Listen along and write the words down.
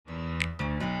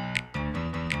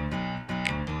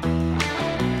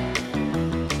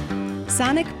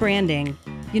Sonic branding.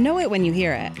 You know it when you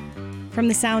hear it. From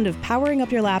the sound of powering up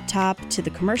your laptop to the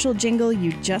commercial jingle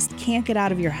you just can't get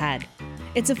out of your head.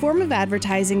 It's a form of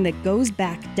advertising that goes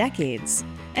back decades.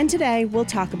 And today, we'll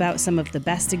talk about some of the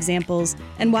best examples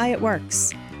and why it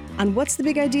works. On What's the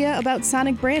Big Idea About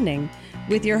Sonic Branding?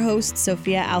 With your host,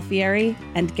 Sophia Alfieri,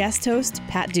 and guest host,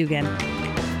 Pat Dugan.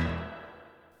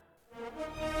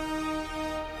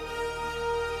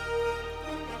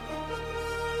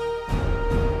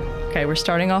 Okay, we're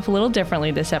starting off a little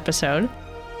differently this episode,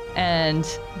 and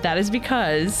that is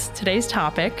because today's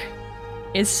topic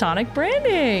is Sonic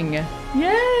branding.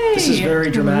 Yay! This is very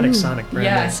dramatic Sonic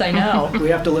branding. Yes, I know. We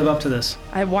have to live up to this.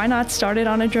 Why not start it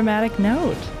on a dramatic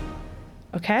note?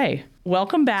 Okay,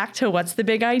 welcome back to What's the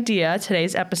Big Idea?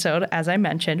 Today's episode, as I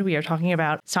mentioned, we are talking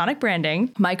about Sonic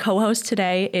branding. My co-host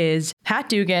today is Pat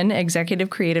Dugan, Executive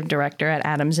Creative Director at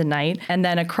Adams & Knight. And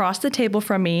then across the table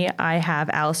from me, I have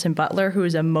Allison Butler, who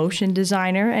is a motion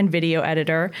designer and video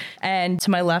editor. And to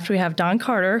my left, we have Don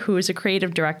Carter, who is a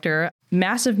creative director.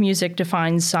 Massive Music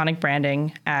defines Sonic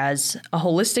branding as a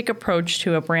holistic approach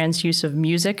to a brand's use of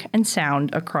music and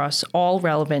sound across all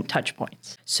relevant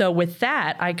touchpoints. So with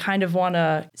that, I kind of want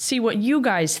to see what you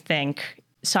guys think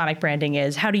Sonic branding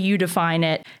is. How do you define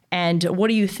it? And what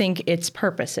do you think its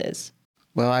purpose is?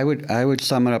 Well, I would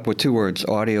sum it up with two words: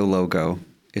 audio logo.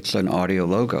 It's an audio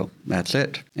logo. That's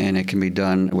it. And it can be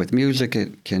done with music.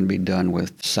 It can be done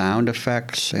with sound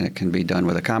effects, and it can be done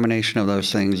with a combination of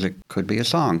those things. It could be a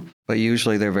song, but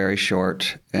usually they're very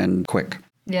short and quick.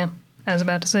 Yeah, I was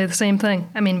about to say the same thing.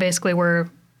 I mean, basically, where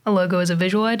a logo is a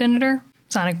visual identifier,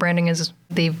 Sonic branding is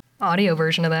the audio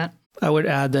version of that. I would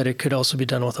add that it could also be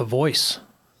done with a voice.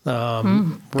 Good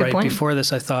Right point. before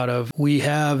this, I thought of, we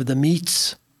have the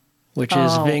Meats, which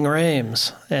is Ving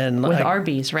Rhames. And With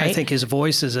Arby's, right? I think his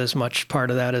voice is as much part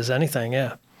of that as anything,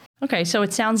 yeah. Okay, so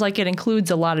it sounds like it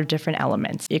includes a lot of different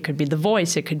elements. It could be the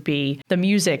voice, it could be the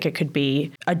music, it could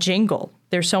be a jingle.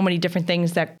 There's so many different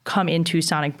things that come into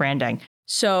Sonic branding.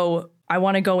 So I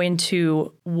want to go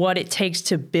into what it takes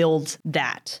to build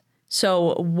that.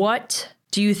 So what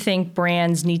do you think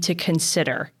brands need to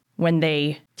consider when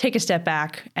they take a step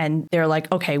back and they're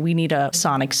like, okay, we need a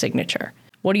Sonic signature?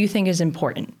 What do you think is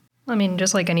important? I mean,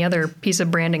 just like any other piece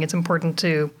of branding, it's important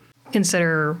to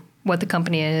consider what the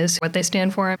company is, what they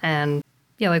stand for, and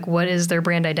like what is their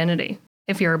brand identity.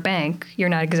 If you're a bank, you're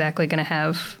not exactly going to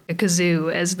have a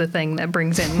kazoo as the thing that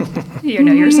brings in,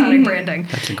 your Sonic branding.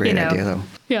 That's a great idea, though.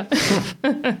 Yeah.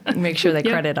 Make sure they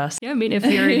credit us. Yeah, I mean, if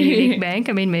you're a unique bank,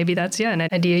 I mean, maybe that's, an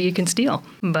idea you can steal.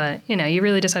 But, you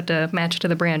really just have to match to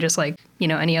the brand, just like,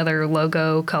 any other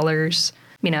logo, colors.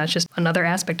 It's just another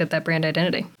aspect of that brand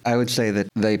identity. I would say that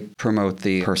they promote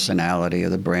the personality of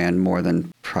the brand more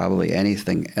than probably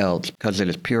anything else, because it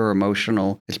is pure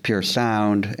emotional, it's pure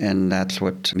sound, and that's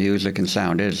what music and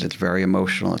sound is. It's very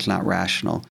emotional, it's not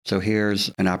rational. So here's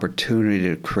an opportunity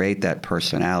to create that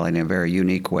personality in a very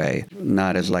unique way,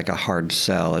 not as like a hard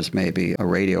sell as maybe a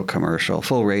radio commercial,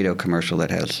 full radio commercial that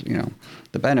has,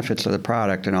 the benefits of the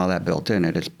product and all that built in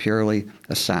it. It's purely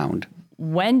a sound.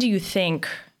 When do you think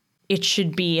it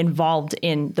should be involved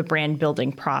in the brand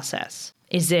building process?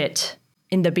 Is it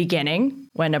in the beginning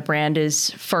when a brand is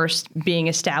first being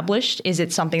established? Is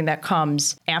it something that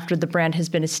comes after the brand has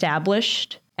been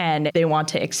established and they want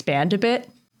to expand a bit?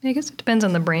 I guess it depends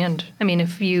on the brand. I mean,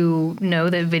 if you know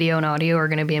that video and audio are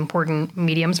going to be important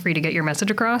mediums for you to get your message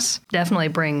across, definitely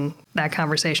bring that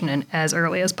conversation in as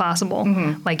early as possible.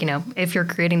 Mm-hmm. Like, if you're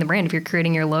creating the brand, if you're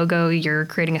creating your logo, you're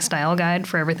creating a style guide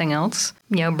for everything else,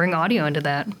 bring audio into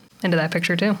that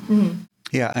picture too. Mm-hmm.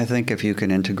 Yeah, I think if you can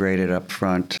integrate it up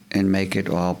front and make it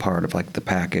all part of like the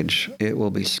package, it will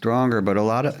be stronger. But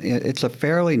it's a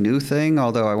fairly new thing,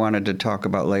 although I wanted to talk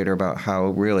about later about how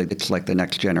really it's like the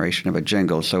next generation of a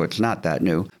jingle, so it's not that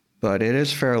new. But it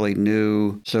is fairly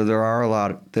new, so there are a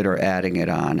lot that are adding it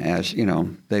on as,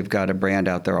 they've got a brand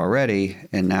out there already,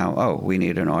 and now, we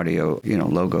need an audio,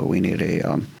 logo, we need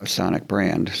a Sonic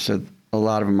brand. So a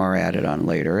lot of them are added on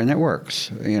later, and it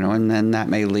works, and then that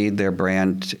may lead their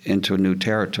brand into a new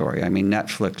territory. I mean,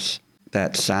 Netflix,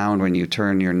 that sound when you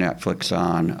turn your Netflix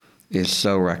on is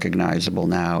so recognizable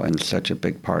now and such a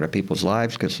big part of people's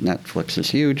lives because Netflix is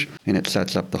huge, and it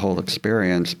sets up the whole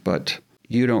experience, but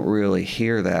you don't really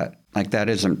hear that. Like, that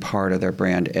isn't part of their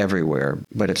brand everywhere,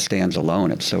 but it stands alone.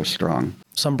 It's so strong.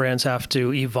 Some brands have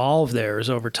to evolve theirs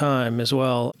over time as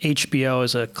well. HBO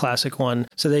is a classic one.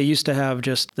 So they used to have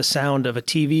just the sound of a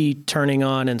TV turning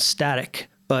on and static,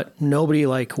 but nobody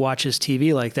watches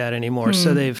TV like that anymore.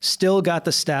 So they've still got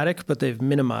the static, but they've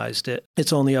minimized it.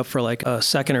 It's only up for a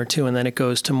second or two, and then it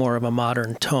goes to more of a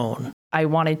modern tone. I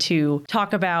wanted to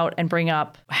talk about and bring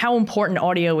up how important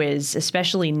audio is,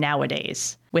 especially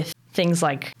nowadays with things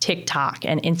like TikTok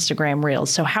and Instagram Reels.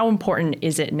 So how important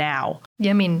is it now?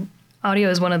 Yeah, I mean, audio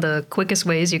is one of the quickest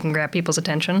ways you can grab people's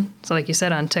attention. So like you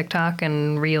said, on TikTok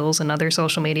and Reels and other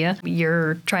social media,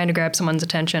 you're trying to grab someone's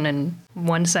attention in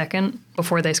 1 second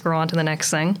before they scroll on to the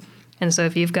next thing. And so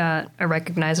if you've got a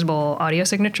recognizable audio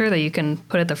signature that you can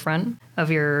put at the front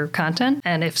of your content,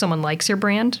 and if someone likes your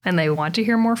brand and they want to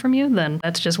hear more from you, then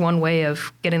that's just one way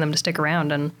of getting them to stick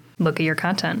around and look at your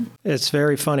content. It's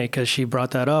very funny because she brought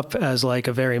that up as like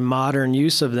a very modern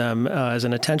use of them as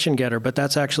an attention getter, but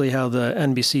that's actually how the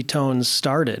NBC tones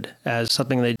started, as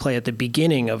something they'd play at the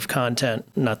beginning of content.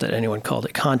 Not that anyone called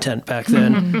it content back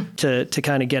then, to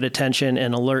kind of get attention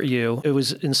and alert you. It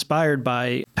was inspired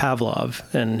by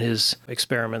Pavlov and his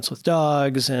experiments with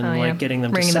dogs and getting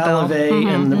them ringing to salivate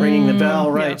and ringing the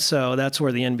bell, right? Yeah. So that's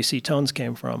where the NBC tones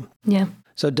came from. Yeah.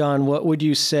 So, Don, what would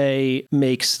you say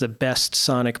makes the best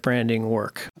sonic branding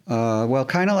work? Well,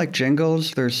 kind of like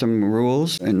jingles, there's some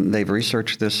rules, and they've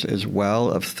researched this as well,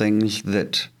 of things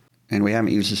that, and we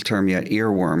haven't used this term yet,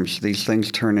 earworms. These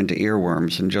things turn into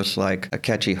earworms, and just like a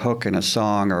catchy hook in a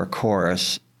song or a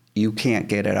chorus, you can't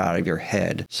get it out of your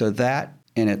head. So that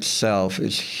in itself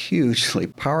is hugely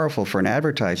powerful for an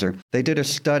advertiser. They did a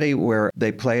study where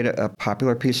they played a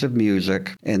popular piece of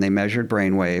music, and they measured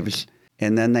brainwaves.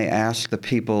 And then they asked the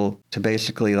people to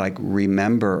basically like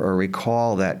remember or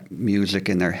recall that music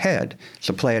in their head.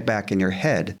 So play it back in your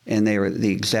head. And they were the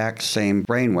exact same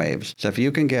brainwaves. So if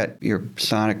you can get your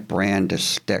sonic brand to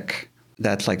stick,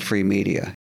 that's like free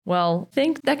media. Well, I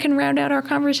think that can round out our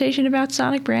conversation about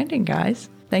sonic branding, guys.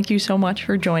 Thank you so much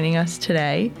for joining us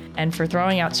today and for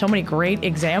throwing out so many great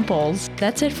examples.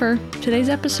 That's it for today's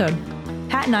episode.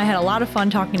 Pat and I had a lot of fun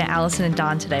talking to Allison and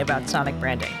Don today about sonic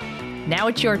branding. Now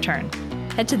it's your turn.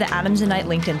 Head to the Adams & Knight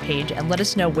LinkedIn page and let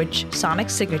us know which sonic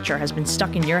signature has been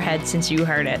stuck in your head since you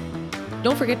heard it.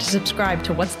 Don't forget to subscribe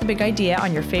to What's the Big Idea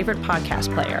on your favorite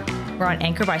podcast player. We're on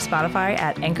Anchor by Spotify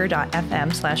at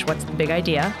anchor.fm/What's the Big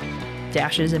Idea.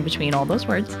 Dashes in between all those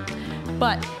words.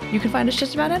 But you can find us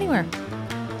just about anywhere.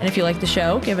 And if you like the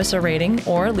show, give us a rating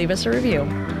or leave us a review.